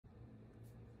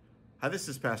Hi, this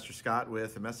is Pastor Scott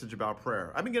with a message about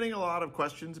prayer. I've been getting a lot of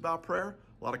questions about prayer,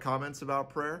 a lot of comments about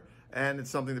prayer, and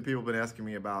it's something that people have been asking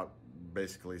me about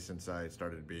basically since I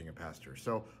started being a pastor.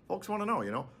 So folks want to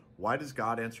know, why does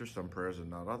God answer some prayers and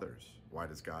not others? Why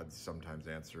does God sometimes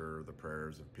answer the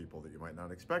prayers of people that you might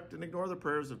not expect and ignore the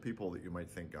prayers of people that you might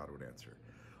think God would answer?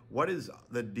 What is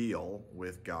the deal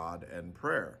with God and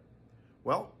prayer?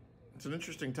 Well, it's an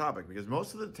interesting topic because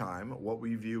most of the time what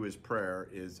we view as prayer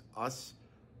is us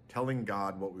telling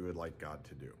God what we would like God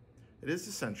to do. It is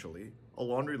essentially a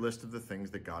laundry list of the things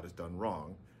that God has done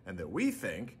wrong, and that we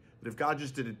think that if God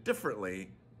just did it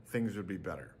differently, things would be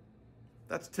better.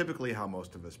 That's typically how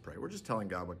most of us pray. We're just telling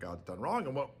God what God's done wrong,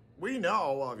 and what we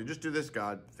know, well, if you just do this,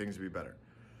 God, things would be better.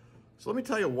 So let me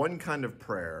tell you one kind of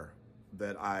prayer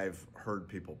that I've heard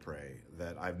people pray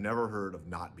that I've never heard of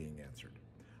not being answered.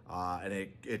 And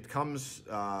it comes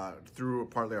through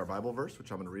partly our Bible verse,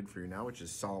 which I'm going to read for you now, which is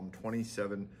Psalm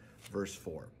 27, verse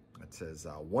 4. It says,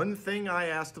 one thing I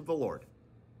asked of the Lord,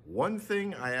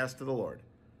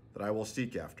 that I will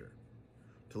seek after,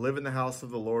 to live in the house of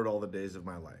the Lord all the days of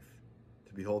my life,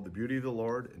 to behold the beauty of the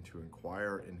Lord and to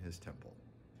inquire in his temple.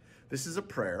 This is a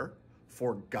prayer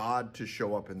for God to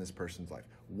show up in this person's life.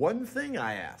 One thing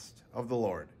I asked of the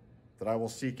Lord, that I will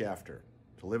seek after,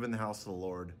 to live in the house of the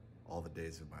Lord all the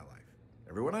days of my life.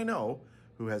 Everyone I know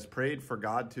who has prayed for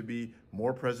God to be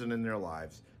more present in their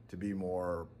lives, to be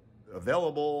more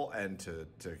available and to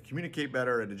communicate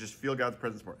better and to just feel God's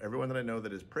presence more. Everyone that I know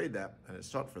that has prayed that and has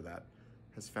sought for that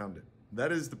has found it.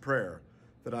 That is the prayer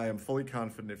that I am fully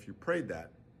confident if you prayed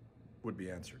that would be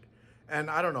answered. And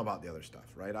I don't know about the other stuff,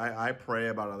 right? I pray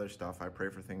about other stuff. I pray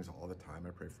for things all the time.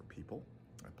 I pray for people.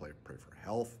 I pray for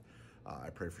health. I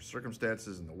pray for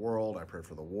circumstances in the world. I pray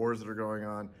for the wars that are going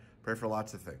on. Pray for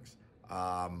lots of things.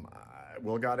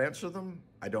 Will God answer them?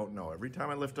 I don't know. Every time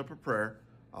I lift up a prayer,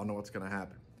 I'll know what's going to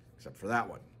happen, except for that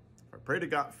one. If I pray to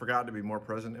God for God to be more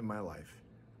present in my life,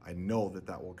 I know that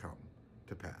that will come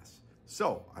to pass.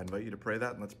 So I invite you to pray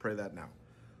that, and let's pray that now.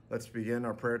 Let's begin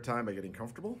our prayer time by getting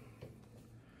comfortable.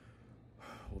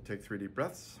 We'll take 3 deep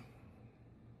breaths.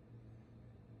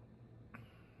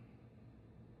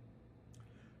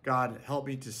 God, help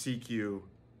me to seek you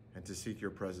and to seek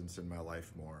your presence in my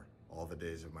life more all the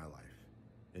days of my life.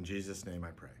 In Jesus' name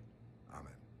I pray.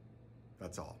 Amen.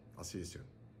 That's all. I'll see you soon.